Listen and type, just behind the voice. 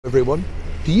Everyone,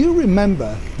 do you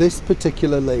remember this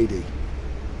particular lady?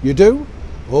 You do?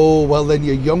 Oh, well then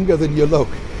you're younger than you look.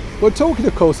 We're talking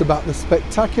of course about the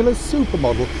spectacular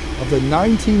supermodel of the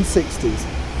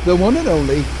 1960s, the one and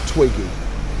only Twiggy.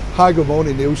 Hi, good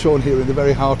morning, Neil Sean here in the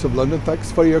very heart of London.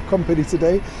 Thanks for your company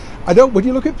today. I know when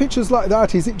you look at pictures like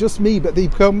that, is it just me? But they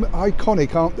become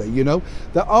iconic, aren't they? You know,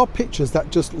 there are pictures that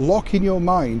just lock in your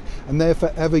mind and they're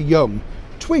forever young.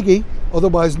 Twiggy,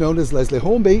 otherwise known as Leslie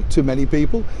Hornby to many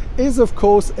people, is of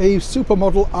course a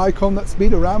supermodel icon that's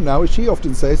been around now, as she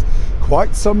often says,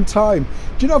 quite some time.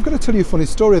 Do you know, I've got to tell you a funny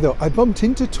story though. I bumped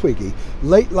into Twiggy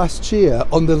late last year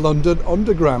on the London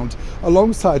Underground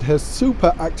alongside her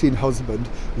super acting husband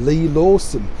Lee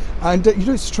Lawson, and you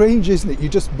know, it's strange, isn't it? You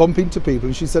just bump into people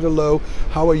and she said hello,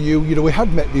 how are you? You know, we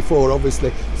had met before,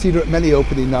 obviously, seen her at many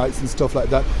opening nights and stuff like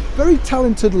that. Very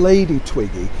talented lady,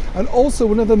 Twiggy, and also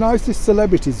one of the nicest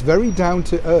celebrities, very down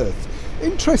to earth.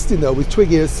 Interesting though, with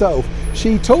Twiggy herself,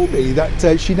 she told me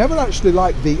that she never actually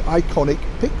liked the iconic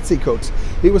pixie cut.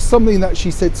 It was something that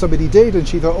she said somebody did and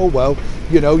she thought, oh well,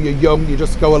 you know, you're young, you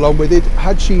just go along with it.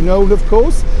 Had she known, of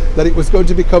course, that it was going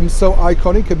to become so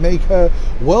iconic and make her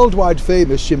worldwide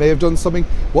famous, she may have done something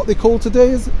what they call today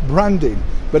as branding.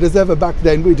 But as ever, back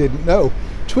then we didn't know.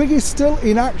 Twiggy's still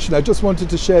in action. I just wanted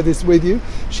to share this with you.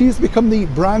 She's become the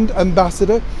brand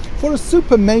ambassador for a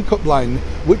super makeup line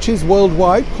which is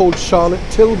worldwide, called Charlotte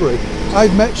Tilbury.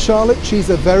 I've met Charlotte. She's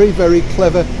a very, very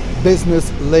clever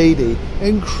business lady,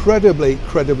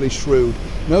 incredibly shrewd,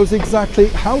 knows exactly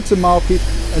how to market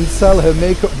and sell her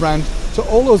makeup brand to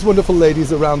all those wonderful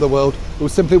ladies around the world who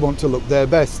simply want to look their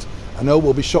best. I know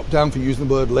we'll be shot down for using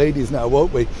the word ladies now,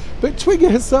 won't we? But Twiggy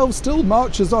herself still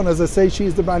marches on. As I say,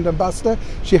 she's the brand ambassador.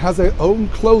 She has her own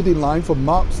clothing line for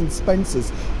Marks and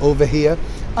Spencer's over here,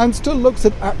 and still looks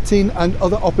at acting and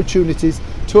other opportunities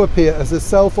to appear as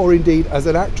herself or indeed as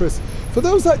an actress. For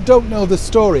those that don't know the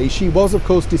story, she was of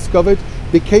course discovered,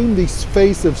 became the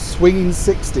face of swinging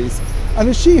 60s, and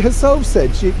as she herself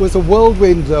said, she was a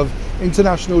whirlwind of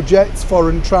international jets,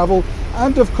 foreign travel,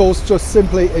 and of course just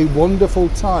simply a wonderful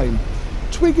time.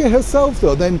 Twiggy herself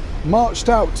though then marched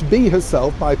out to be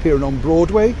herself by appearing on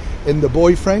Broadway in The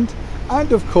Boyfriend,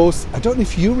 and of course, I don't know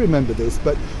if you remember this,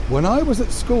 but when I was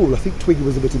at school, I think Twiggy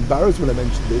was a bit embarrassed when I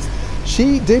mentioned this,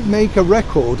 she did make a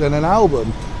record and an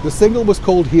album. The single was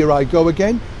called Here I Go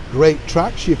Again, great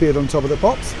track, she appeared on Top of the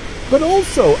Pops. But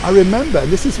also, I remember,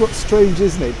 and this is what's strange,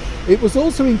 isn't it? It was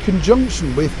also in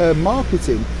conjunction with her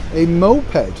marketing a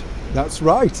moped. That's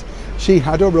right, she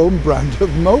had her own brand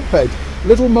of moped.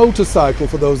 Little motorcycle,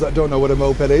 for those that don't know what a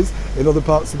moped is in other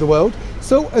parts of the world.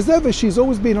 So as ever, she's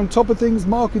always been on top of things,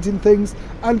 marketing things,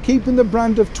 and keeping the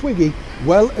brand of Twiggy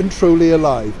well and truly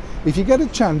alive. If you get a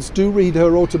chance, do read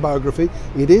her autobiography.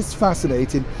 It is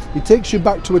fascinating. It takes you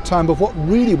back to a time of what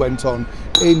really went on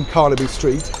in Carnaby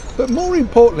Street. But more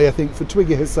importantly, I think for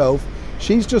Twiggy herself,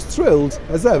 she's just thrilled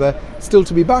as ever still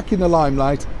to be back in the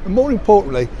limelight, and more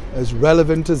importantly, as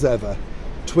relevant as ever.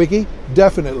 Twiggy,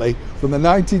 definitely, from the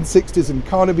 1960s and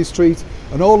Carnaby Street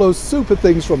and all those super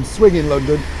things from swinging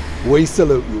London, we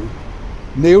salute you.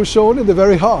 Neil Sean in the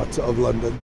very heart of London.